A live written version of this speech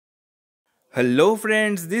Hello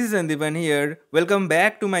friends, this is Sandeepan here. Welcome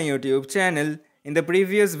back to my YouTube channel. In the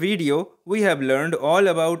previous video, we have learned all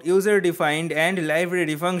about user-defined and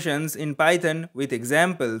library functions in Python with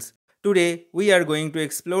examples. Today, we are going to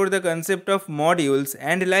explore the concept of modules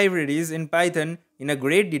and libraries in Python in a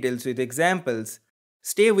great details with examples.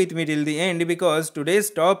 Stay with me till the end because today's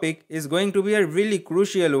topic is going to be a really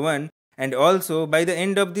crucial one, and also by the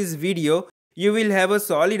end of this video, you will have a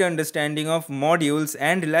solid understanding of modules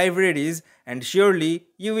and libraries, and surely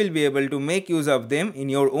you will be able to make use of them in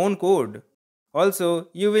your own code. Also,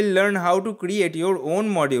 you will learn how to create your own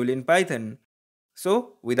module in Python.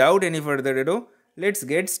 So, without any further ado, let's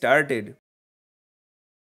get started.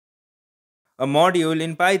 A module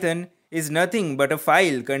in Python is nothing but a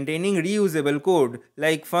file containing reusable code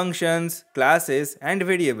like functions, classes, and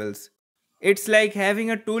variables. It's like having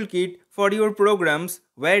a toolkit for your programs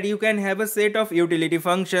where you can have a set of utility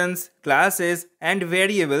functions, classes, and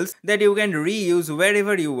variables that you can reuse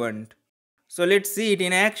wherever you want. So let's see it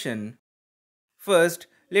in action. First,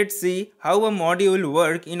 let's see how a module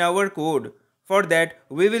works in our code. For that,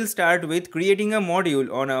 we will start with creating a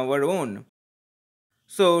module on our own.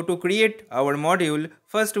 So to create our module,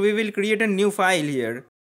 first we will create a new file here.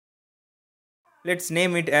 Let's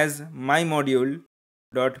name it as mymodule.py.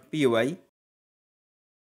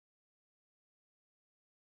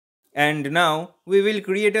 And now we will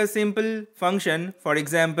create a simple function, for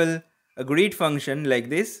example, a greet function like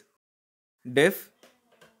this. Def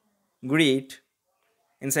greet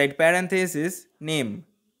inside parenthesis name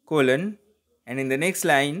colon, and in the next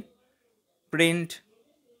line print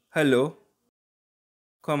hello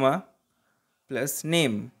comma plus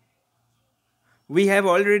name. We have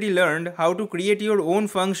already learned how to create your own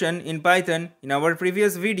function in Python in our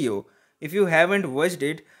previous video. If you haven't watched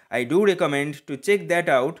it, I do recommend to check that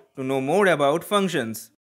out to know more about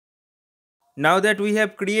functions. Now that we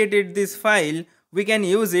have created this file, we can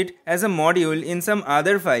use it as a module in some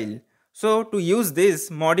other file. So to use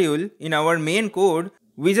this module in our main code,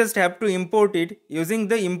 we just have to import it using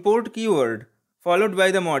the import keyword followed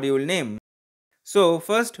by the module name. So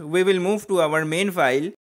first we will move to our main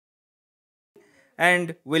file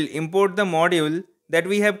and will import the module that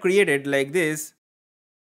we have created like this.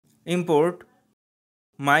 Import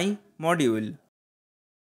my module.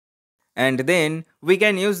 And then we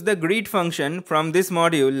can use the greet function from this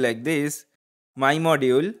module like this. My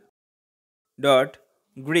module dot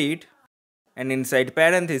greet, and inside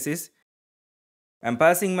parenthesis I'm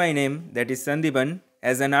passing my name, that is Sandeepan,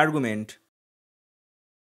 as an argument.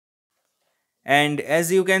 And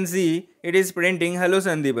as you can see, it is printing hello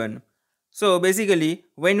Sandeepan. So basically,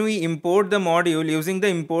 when we import the module using the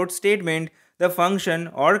import statement, the function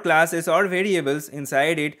or classes or variables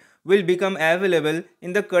inside it will become available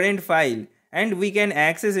in the current file, and we can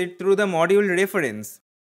access it through the module reference.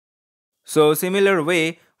 So similar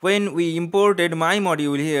way, when we imported my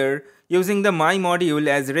module here, using the my module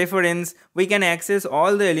as reference, we can access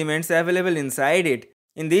all the elements available inside it.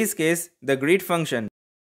 In this case, the greet function.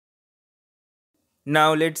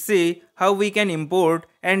 Now let's see how we can import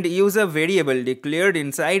and use a variable declared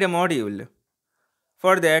inside a module.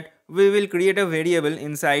 For that, we will create a variable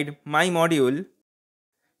inside my module.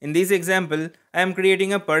 In this example, I am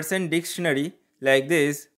creating a person dictionary like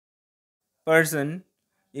this. Person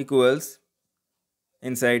equals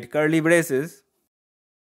inside curly braces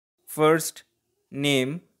first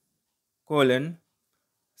name colon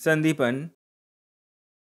Sandeepan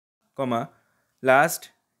comma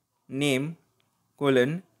last name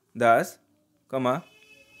colon Das comma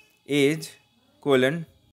age colon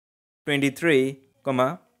 23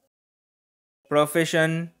 comma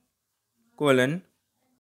profession colon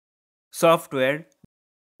software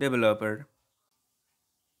developer.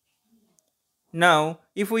 Now,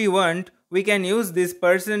 if we want, we can use this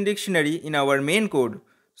person dictionary in our main code.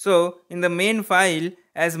 So, in the main file,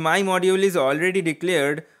 as my module is already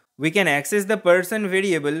declared, we can access the person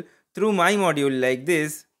variable through my module like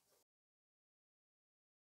this.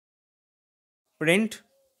 Print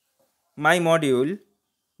my module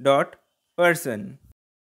dot person.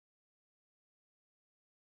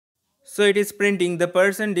 So it is printing the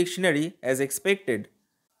person dictionary as expected.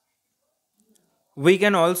 We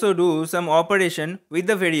can also do some operation with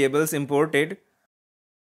the variables imported.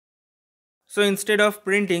 So instead of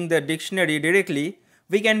printing the dictionary directly,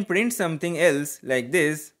 we can print something else like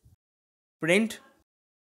this. Print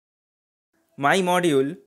my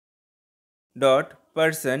module dot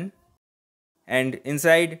person, and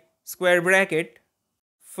inside square bracket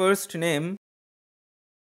first name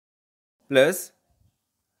plus,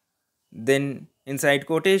 then inside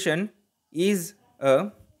quotation is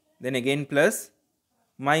a, then again plus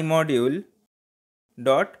my module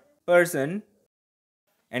dot person,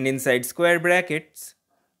 and inside square brackets,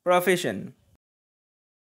 profession.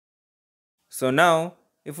 So now,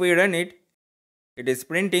 if we run it, it is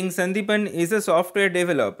printing Sandipan is a software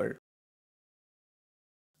developer.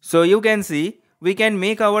 So you can see, we can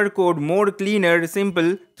make our code more cleaner,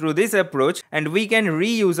 simple through this approach, and we can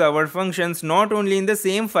reuse our functions not only in the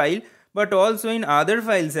same file but also in other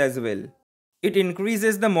files as well. It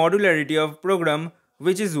increases the modularity of program,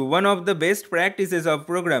 which is one of the best practices of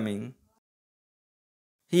programming.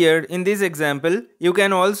 Here in this example, you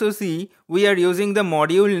can also see we are using the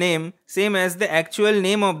module name same as the actual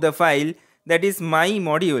name of the file, that is my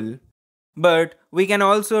module. But we can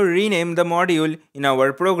also rename the module in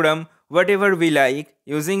our program whatever we like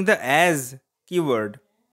using the as keyword.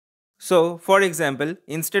 So for example,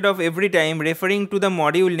 instead of every time referring to the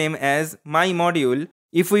module name as my module,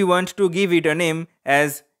 if we want to give it a name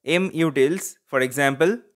as mutils, for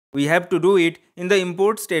example, we have to do it in the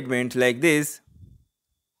import statement like this.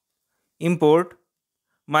 Import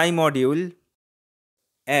my module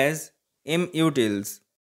as mutils.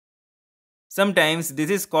 Sometimes this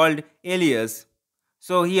is called alias.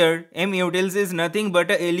 So here mutils is nothing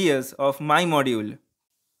but a alias of my module.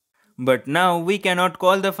 But now we cannot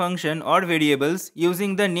call the function or variables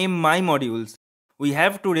using the name my modules. We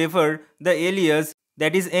have to refer the alias,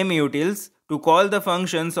 that is mutils, to call the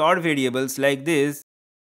functions or variables like this.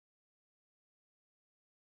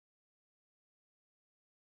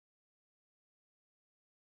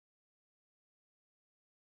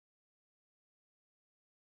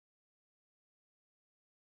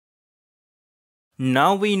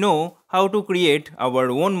 Now we know how to create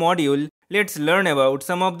our own module. Let's learn about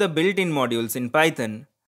some of the built-in modules in Python.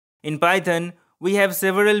 In Python, we have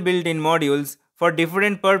several built-in modules for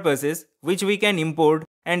different purposes which we can import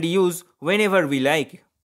and use whenever we like.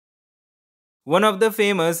 One of the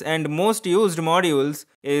famous and most used modules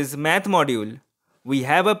is math module. We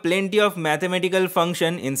have a plenty of mathematical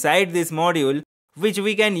function inside this module which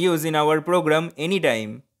we can use in our program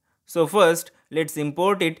anytime. So first, let's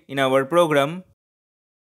import it in our program.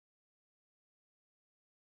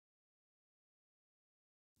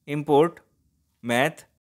 Import math.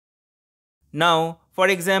 Now, for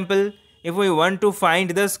example, if we want to find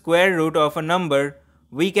the square root of a number,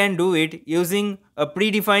 we can do it using a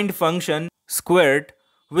predefined function squared,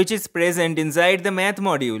 which is present inside the math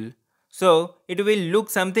module. So it will look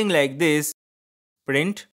something like this: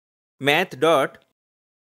 print math dot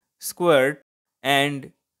squared,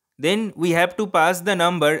 and then we have to pass the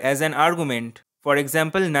number as an argument, for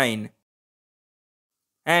example 9,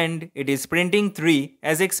 and it is printing 3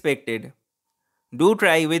 as expected. Do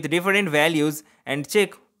try with different values and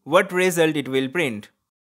check what result it will print.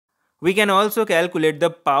 We can also calculate the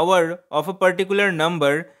power of a particular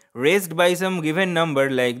number raised by some given number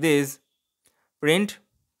like this: print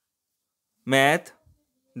math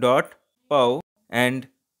dot pow, and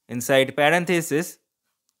inside parenthesis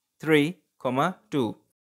 3, 2.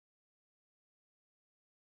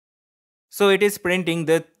 So it is printing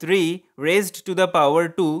the 3 raised to the power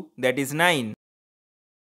 2, that is 9.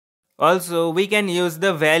 Also, we can use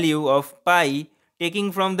the value of pi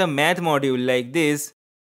taking from the math module like this: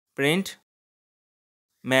 print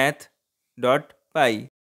math dot pi.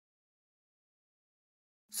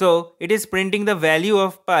 So it is printing the value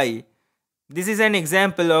of pi. This is an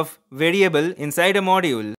example of variable inside a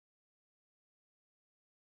module.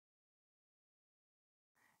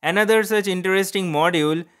 Another such interesting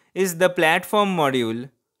module is the platform module.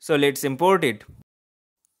 So let's import it.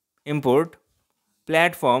 Import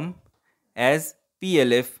platform as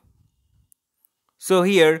plf. So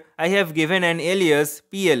here I have given an alias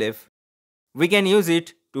plf. We can use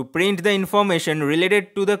it to print the information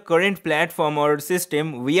related to the current platform or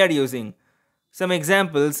system we are using. Some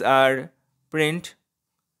examples are print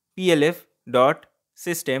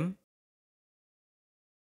plf.system.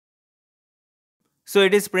 So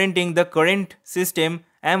it is printing the current system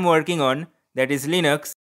I am working on, that is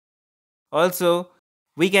Linux. Also,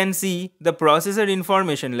 we can see the processor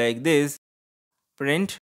information like this: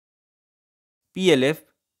 print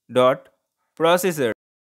plf.processor.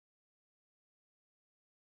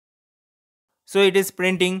 So it is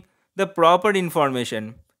printing the proper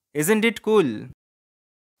information. Isn't it cool?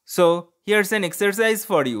 So here's an exercise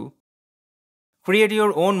for you. Create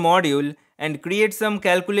your own module and create some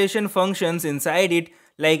calculation functions inside it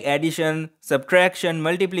like addition, subtraction,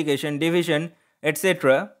 multiplication, division,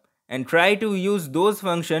 etc. and try to use those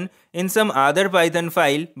functions in some other Python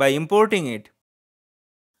file by importing it.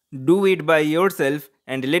 Do it by yourself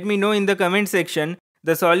and let me know in the comment section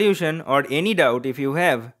the solution or any doubt if you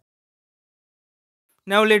have.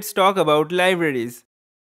 Now let's talk about libraries.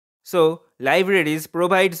 So, libraries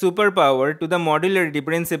provide superpower to the modularity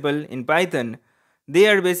principle in Python. They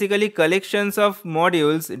are basically collections of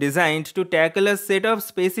modules designed to tackle a set of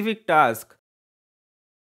specific tasks.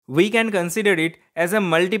 We can consider it as a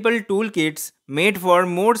multiple toolkits made for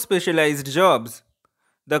more specialized jobs.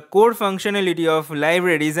 The core functionality of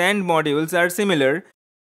libraries and modules are similar.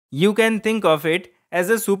 You can think of it as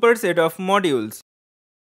a superset of modules.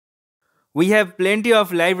 We have plenty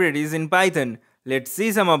of libraries in Python. Let's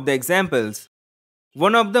see some of the examples.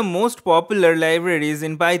 One of the most popular libraries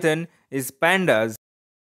in Python is Pandas.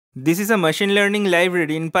 This is a machine learning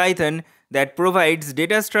library in Python that provides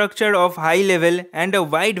data structure of high level and a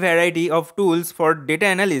wide variety of tools for data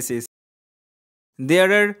analysis.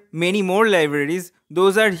 There are many more libraries.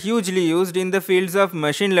 Those are hugely used in the fields of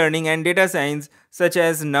machine learning and data science such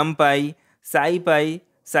as NumPy, SciPy,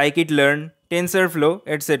 scikit-learn, TensorFlow,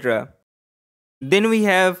 etc. Then we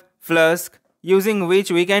have Flask, using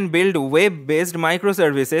which we can build web-based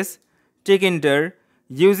microservices, Tkinter,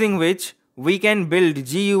 using which we can build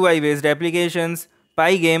GUI-based applications,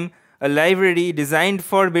 Pygame, a library designed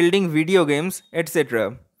for building video games,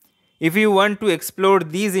 etc. If you want to explore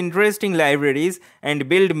these interesting libraries and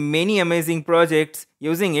build many amazing projects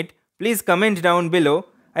using it, please comment down below.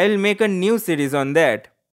 I will make a new series on that.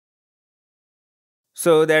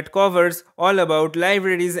 So that covers all about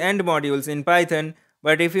libraries and modules in Python,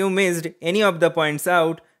 but if you missed any of the points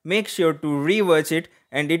out, make sure to rewatch it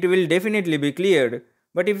and it will definitely be cleared.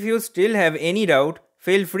 But if you still have any doubt,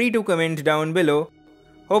 feel free to comment down below.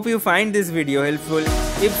 Hope you find this video helpful.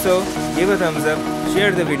 If so, give a thumbs up,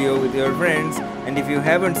 share the video with your friends, and if you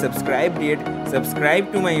haven't subscribed yet,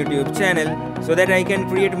 subscribe to my YouTube channel so that I can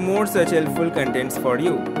create more such helpful contents for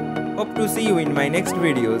you. Hope to see you in my next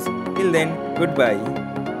videos. Till then, goodbye.